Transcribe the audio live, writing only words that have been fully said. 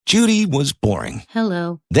Judy was boring.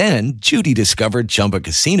 Hello. Then Judy discovered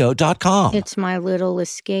ChumbaCasino.com. It's my little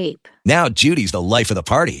escape. Now Judy's the life of the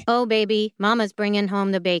party. Oh, baby, mama's bringing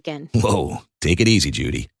home the bacon. Whoa, take it easy,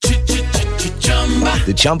 Judy.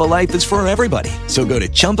 The Chumba life is for everybody. So go to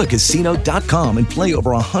ChumbaCasino.com and play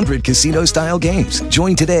over 100 casino-style games.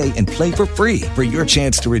 Join today and play for free for your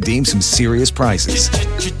chance to redeem some serious prizes.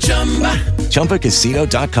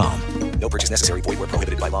 ChumbaCasino.com. No purchase necessary. Void where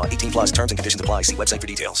prohibited by law. 18 plus terms and conditions apply. See website for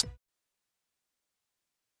details.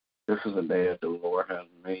 This is the day that the Lord has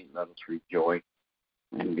made. Let us rejoice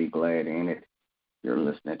and be glad in it. You're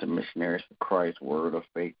listening to Missionaries for Christ Word of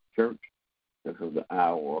Faith Church. This is the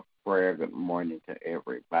hour of prayer. Good morning to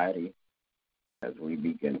everybody as we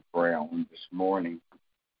begin prayer on this morning.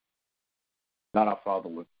 God, our Father,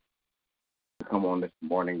 we come on this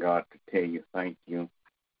morning, God, to tell you thank you.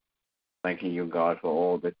 Thanking you, God, for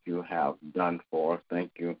all that you have done for us.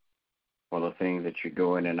 Thank you for the things that you're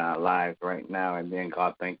doing in our lives right now. And then,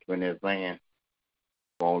 God, thank you in advance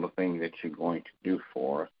for all the things that you're going to do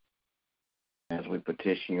for us. As we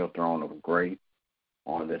petition your throne of grace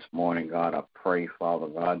on this morning, God, I pray, Father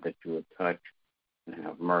God, that you would touch and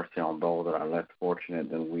have mercy on those that are less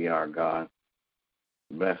fortunate than we are, God.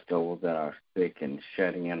 Bless those that are sick and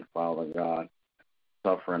shut in, Father God,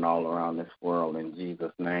 suffering all around this world in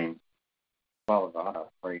Jesus' name. Father God, I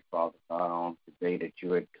pray, Father God, on today that you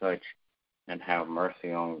would touch and have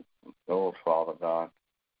mercy on those, Father God,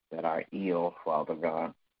 that are ill, Father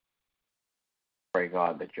God. Pray,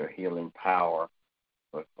 God, that your healing power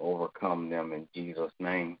would overcome them in Jesus'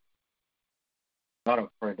 name. God, I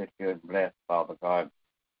pray that you would bless, Father God,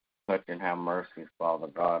 touch and have mercy, Father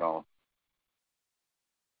God, on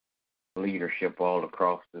leadership all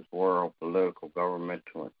across this world, political,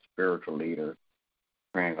 governmental, and spiritual leaders.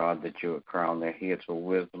 Praying, God, that you would crown their heads with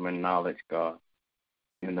wisdom and knowledge, God,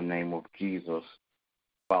 in the name of Jesus.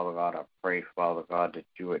 Father God, I pray, Father God, that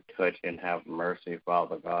you would touch and have mercy,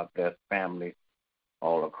 Father God. Bless families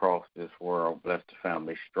all across this world. Bless the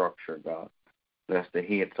family structure, God. Bless the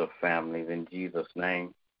heads of families in Jesus'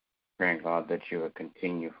 name. Praying, God, that you would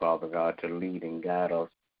continue, Father God, to lead and guide us,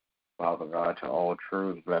 Father God, to all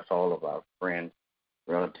truths. Bless all of our friends,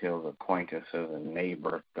 relatives, acquaintances, and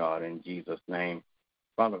neighbors, God, in Jesus' name.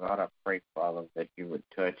 Father God, I pray, Father, that you would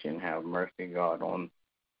touch and have mercy, God, on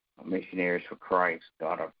Missionaries for Christ.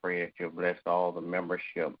 God, I pray that you bless all the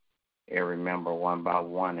membership, every member one by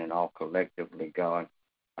one and all collectively, God.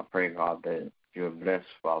 I pray, God, that you would bless,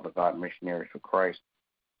 Father God, Missionaries for Christ,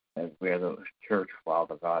 as we as a church,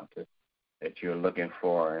 Father God, that you're looking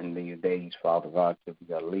for in these days, Father God, to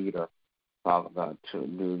be a leader, Father God, to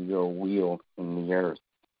do your will in the earth.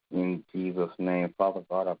 In Jesus' name, Father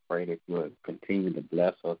God, I pray that you would continue to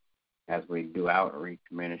bless us as we do outreach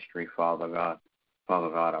ministry, Father God. Father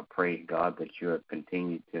God, I pray, God, that you would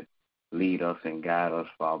continue to lead us and guide us,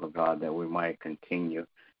 Father God, that we might continue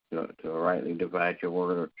to rightly divide your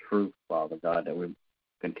word of truth, Father God, that we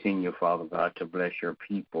continue, Father God, to bless your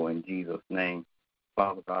people in Jesus' name.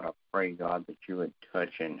 Father God, I pray, God, that you would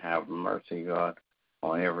touch and have mercy, God,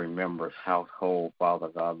 on every member's household, Father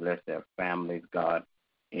God. Bless their families, God.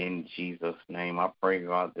 In Jesus' name, I pray,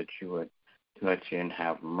 God, that you would touch and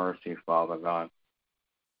have mercy, Father God,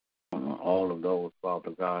 on all of those,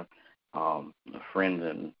 Father God, friends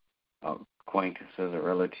and acquaintances and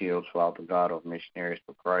relatives, Father God, of Missionaries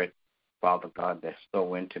for Christ, Father God, that's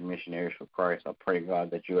so into Missionaries for Christ. I pray, God,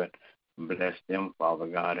 that you would bless them, Father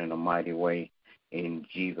God, in a mighty way, in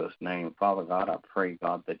Jesus' name. Father God, I pray,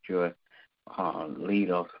 God, that you would lead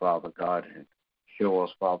us, Father God, and show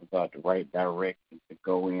us, Father God, the right direction to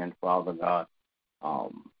go in, Father God,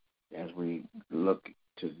 as we look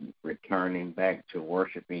to returning back to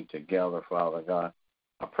worshiping together, Father God.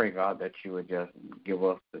 I pray, God, that you would just give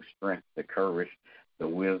us the strength, the courage, the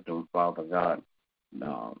wisdom, Father God,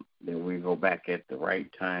 that we go back at the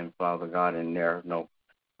right time, Father God, and there's no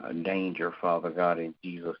danger, Father God, in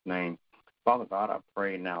Jesus' name. Father God, I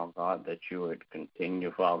pray now, God, that you would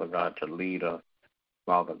continue, Father God, to lead us,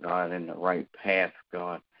 Father God, in the right path,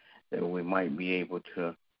 God, that we might be able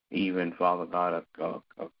to even, Father God,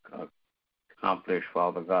 accomplish,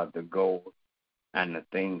 Father God, the goals and the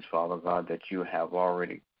things, Father God, that you have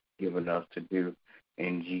already given us to do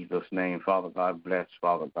in Jesus' name. Father God, bless,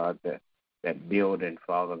 Father God, that building,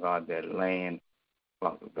 Father God, that land,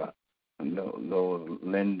 Father God, and those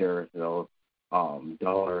lenders, those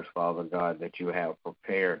dollars, Father God, that you have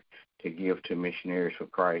prepared to give to Missionaries for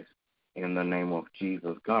Christ. In the name of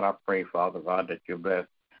Jesus. God, I pray, Father God, that you bless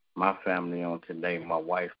my family on today, my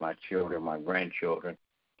wife, my children, my grandchildren.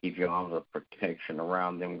 Keep your arms of protection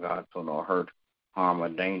around them, God, so no hurt, harm, or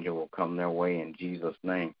danger will come their way in Jesus'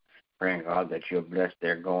 name. Praying, God, that you'll bless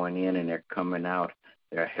their going in and their coming out,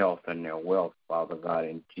 their health and their wealth, Father God,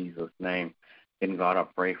 in Jesus' name. And God, I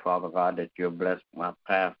pray, Father God, that you'll bless my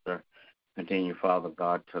pastor. Continue, Father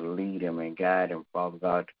God, to lead him and guide him, Father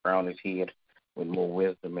God, to crown his head with more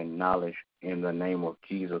wisdom and knowledge in the name of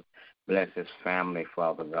Jesus. Bless his family,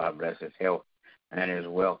 Father God. Bless his health and his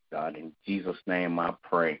wealth, God. In Jesus' name I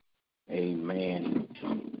pray. Amen.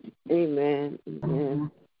 Amen.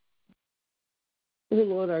 Amen. Oh,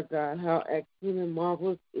 Lord our God, how excellent and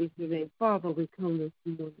marvelous is your name. Father, we come this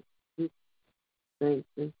morning with thanks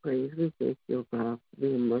and praise. We thank you, God, for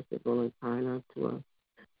being merciful and kind unto us.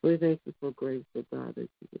 We thank you for grace, O God, that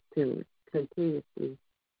you continuously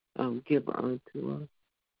give unto us.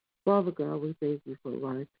 Father God, we thank you for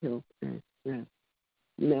life, health, and strength.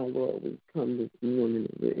 Now, Lord, we come this morning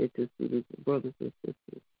and we're interceding for brothers and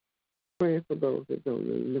sisters, praying for those that don't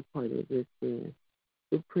know the part of this sin.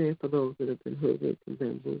 We're praying for those that have been hoodwinked and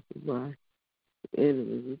bamboozled by the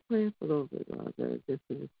enemy. We're praying for those that are just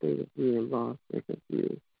in a state of being lost and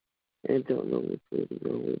confused and don't know which way to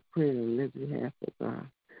go. We're praying on their behalf, O God.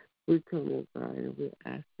 We come, O God, and we're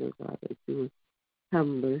asking, O God, that you would have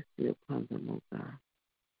mercy upon them, O God.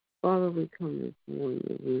 Father, we come this morning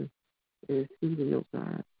and we're interceding, O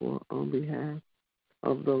God, for on behalf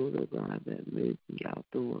of those, O God, that may be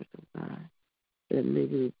outdoors, O God, that may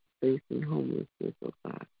be facing homelessness, O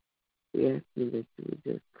God. We ask you that you would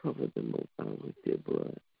just cover them, O God, with your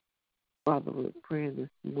blood. Father, we're praying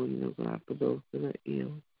this morning, O God, for those that are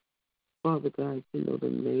ill. Father God, you know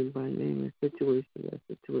them name by name and situation by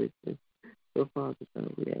situation. So, Father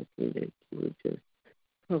God, we ask you that you would just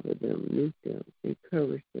cover them, meet them,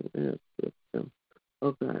 encourage them, and uplift them,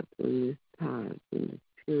 oh God, in this time, in this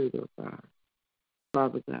period, oh God.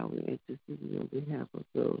 Father God, we intercede on behalf of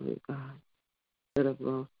those, oh God, that have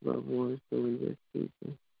lost loved ones during this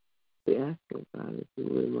season. We ask, oh God, that you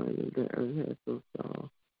would remind them that earth has no sorrow,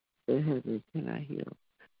 that heaven cannot heal.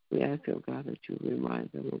 We ask, oh God, that you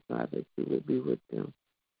remind them, oh God, that you will be with them,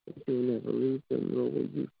 that you will never leave them, nor will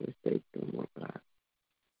you forsake them, oh God.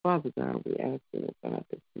 Father God, we ask, oh God,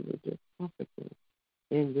 that you would just comfort them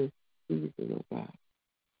in this season, oh God.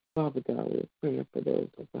 Father God, we're praying for those,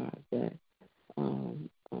 oh God, that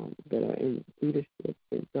that are in leadership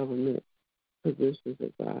and government positions,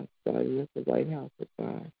 oh God, starting at the White House, oh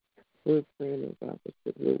God. We're praying, oh God, that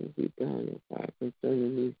your will will be done, oh God,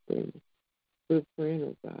 concerning these things. We're praying,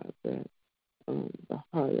 oh God, that the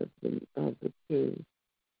heart of the king,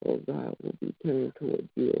 oh God, will be turned toward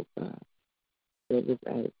you, oh God. That his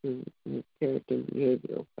attitude and his character and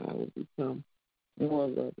behavior, oh God, will become more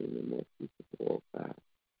loving and more peaceable, oh God.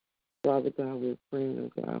 Father God, we're praying,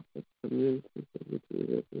 oh God, for the communities in which we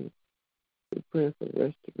live in. We're praying for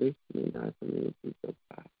restoration in our communities, oh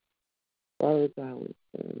God. Father God,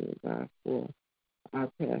 we're praying, oh God, for our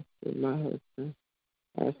pastor, my husband,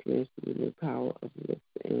 asking us to be the power of lift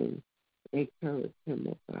and encourage him,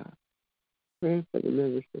 oh God. Praying for the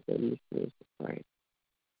membership of Missionaries of Christ,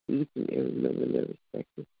 each and every member in their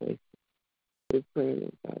respective places. We're praying,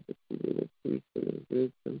 oh God, that you will increase in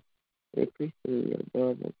wisdom, increase in your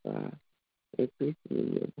love, oh God, increase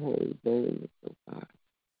in your holy boldness, oh God.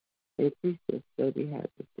 Increase their study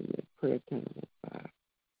habits and their prayer time, oh God.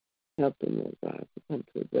 Help them, oh God, to come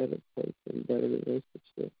to a better place and better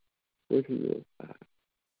relationship with you, oh God.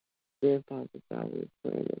 Then, Father God,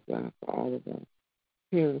 we're praying, oh God, for all of our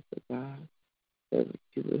parents, oh God, that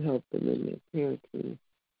you will help them in their parenting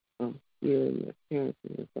skill and their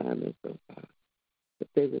parenting assignments, oh God. That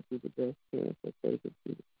they would be the best parents that they could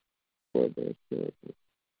be for their children.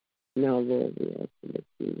 Now, Lord, we ask that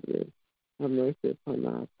you would have mercy upon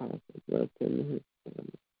our apostle, bless him and his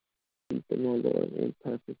family. Keep them, oh Lord, in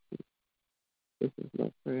perfect peace. This is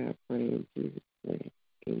my prayer. I pray in Jesus' name.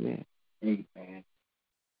 Amen. Amen.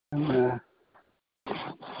 Amen.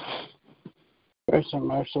 Gracious and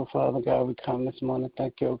merciful Father God, we come this morning.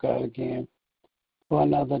 Thank you, O God, again for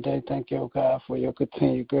another day. Thank you, O God, for your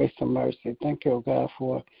continued grace and mercy. Thank you, O God,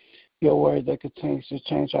 for your word that continues to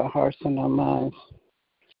change our hearts and our minds,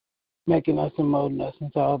 making us and molding us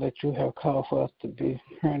into all that you have called for us to be.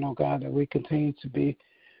 Praying, O God, that we continue to be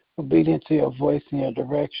obedient to your voice and your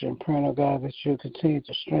direction. Praying, O God, that you continue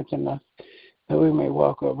to strengthen us, that we may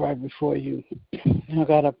walk upright before you. And,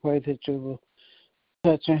 God, I pray that you will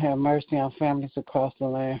touch and have mercy on families across the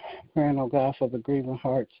land. Praying, oh God, for the grieving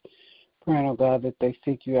hearts. Praying, oh God, that they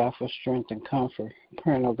seek you out for strength and comfort.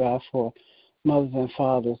 Praying, oh God, for mothers and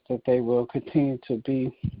fathers, that they will continue to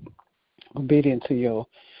be obedient to your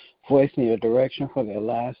voice and your direction for their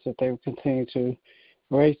lives, that they will continue to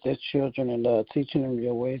raise their children in love, teaching them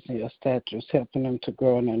your ways and your statutes, helping them to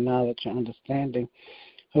grow in their knowledge and understanding.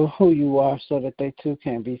 of who you are so that they too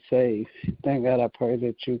can be saved. Thank God, I pray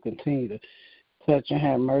that you continue to touch and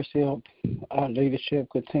have mercy on our leadership.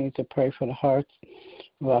 Continue to pray for the hearts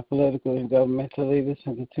of our political and governmental leaders,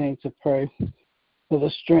 and continue to pray for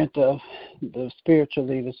the strength of the spiritual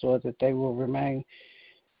leaders, so that they will remain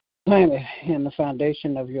planted in the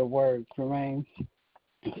foundation of your word, remain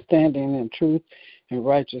standing in truth and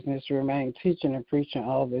righteousness, remain teaching and preaching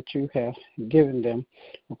all that you have given them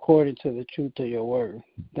according to the truth of your word.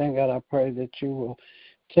 Thank God, I pray that you will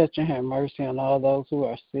touch and have mercy on all those who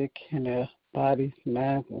are sick in their bodies,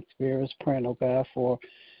 minds, and spirits. Praying, oh God, for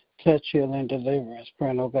touch, healing, deliverance.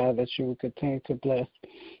 Praying, oh God, that you will continue to bless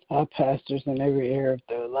our pastors in every area of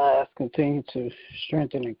their lives. Continue to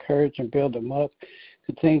strengthen, encourage, and build them up.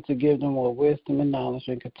 Continue to give them more wisdom and knowledge,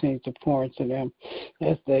 and continue to pour into them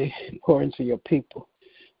as they pour into your people.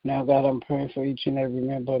 Now, God, I'm praying for each and every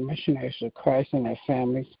member of Missionaries of Christ and their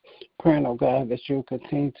families. Praying, oh God, that you will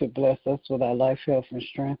continue to bless us with our life, health, and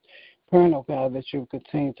strength. Praying, oh God, that you will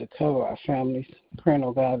continue to cover our families. Praying,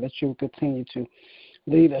 oh God, that you will continue to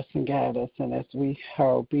lead us and guide us, and as we are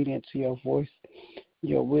obedient to your voice,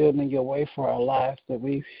 your will, and your way for our lives, that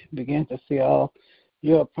we begin to see all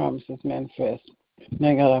your promises manifest.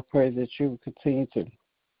 Thank God, I pray that you will continue to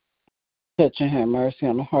touch and have mercy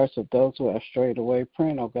on the hearts of those who have strayed away.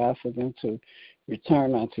 Praying, oh God, for them to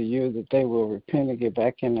return unto you, that they will repent and get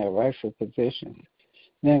back in their rightful position.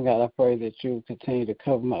 Then, God, I pray that you will continue to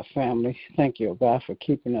cover my family. Thank you, oh God, for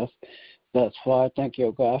keeping us thus far. Thank you,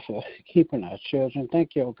 oh God, for keeping our children.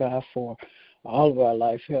 Thank you, oh God, for all of our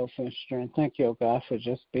life, health, and strength. Thank you, oh God, for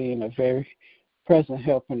just being a very present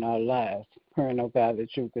help in our lives. Praying, oh God,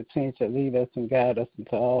 that you continue to lead us and guide us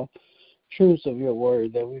into all truths of your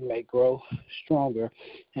word, that we may grow stronger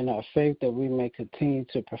in our faith, that we may continue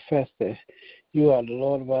to profess that you are the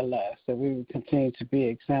Lord of our lives, that we will continue to be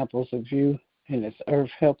examples of you in this earth,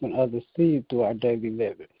 helping others see you through our daily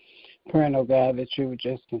living. Praying, oh God, that you would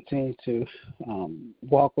just continue to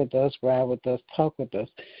walk with us, ride with us, talk with us,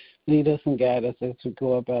 lead us and guide us as we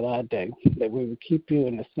go about our day, that we will keep you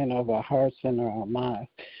in the center of our hearts and our minds,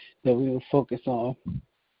 that we will focus on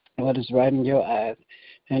what is right in your eyes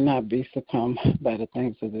and not be succumbed by the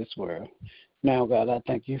things of this world. Now, God, I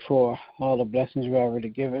thank you for all the blessings you've already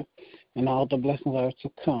given and all the blessings are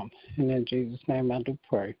to come. And in Jesus' name I do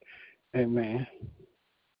pray. Amen.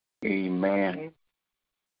 Amen.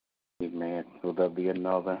 Amen. Will there be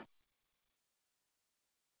another?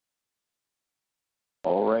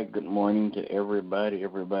 All right. Good morning to everybody.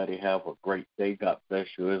 Everybody have a great day. God bless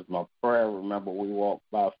you is my prayer. Remember, we walk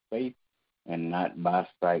by faith and not by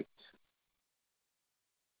sight.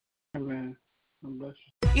 Amen. God bless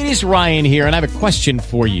you. It is Ryan here, and I have a question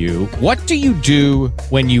for you. What do you do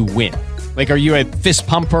when you win? Like, are you a fist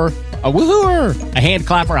pumper, a woohooer, a hand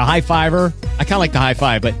clapper, a high fiver? I kind of like the high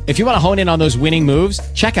five, but if you want to hone in on those winning moves,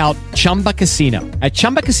 check out Chumba Casino. At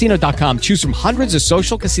ChumbaCasino.com, choose from hundreds of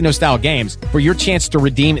social casino-style games for your chance to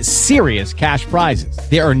redeem serious cash prizes.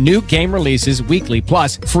 There are new game releases weekly,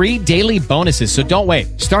 plus free daily bonuses, so don't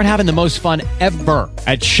wait. Start having the most fun ever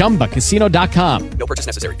at ChumbaCasino.com. No purchase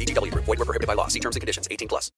necessary. VGW Group. Void where prohibited by law. See terms and conditions. 18+.